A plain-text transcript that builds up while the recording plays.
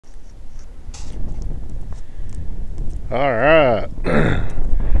All right,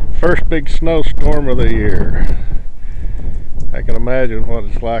 first big snowstorm of the year. I can imagine what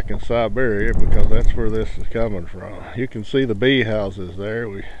it's like in Siberia because that's where this is coming from. You can see the bee houses there.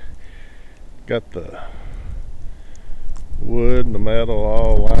 We got the wood and the metal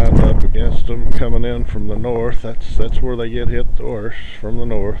all lined up against them coming in from the north. That's where they get hit the worst, from the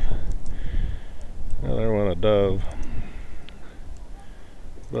north. Now there went a dove.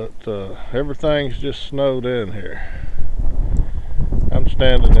 But everything's just snowed in here. I'm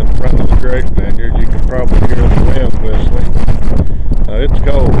standing in front of the grape vineyard. You can probably hear the wind whistling. Now it's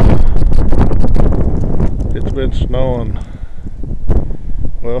cold. It's been snowing,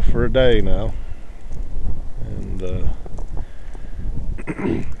 well, for a day now. And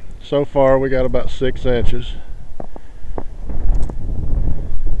so far we got about 6 inches.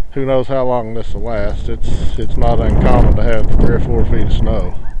 Who knows how long this will last. It's not uncommon to have 3 or 4 feet of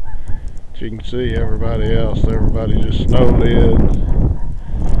snow. As you can see, everybody just snowed in.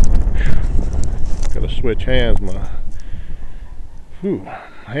 Gotta switch hands. My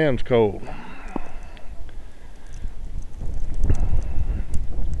hand's cold.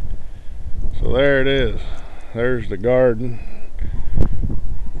 So there it is. There's the garden.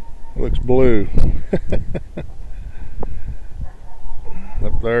 Looks blue.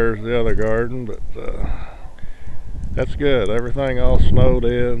 Up there's the other garden, but that's good. Everything all snowed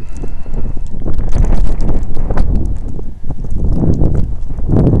in.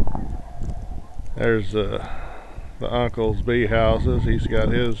 There's the uncle's bee houses. He's got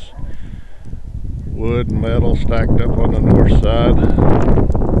his wood and metal stacked up on the north side.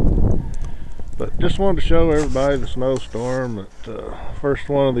 But just wanted to show everybody the snowstorm. First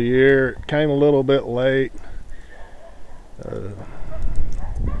one of the year. It came a little bit late.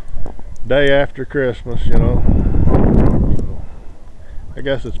 Day after Christmas, you know. So I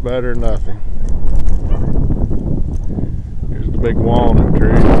guess it's better than nothing. Here's the big walnut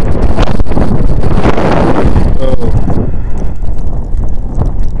tree.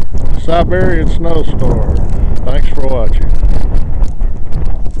 Siberian snowstorm. Thanks for watching.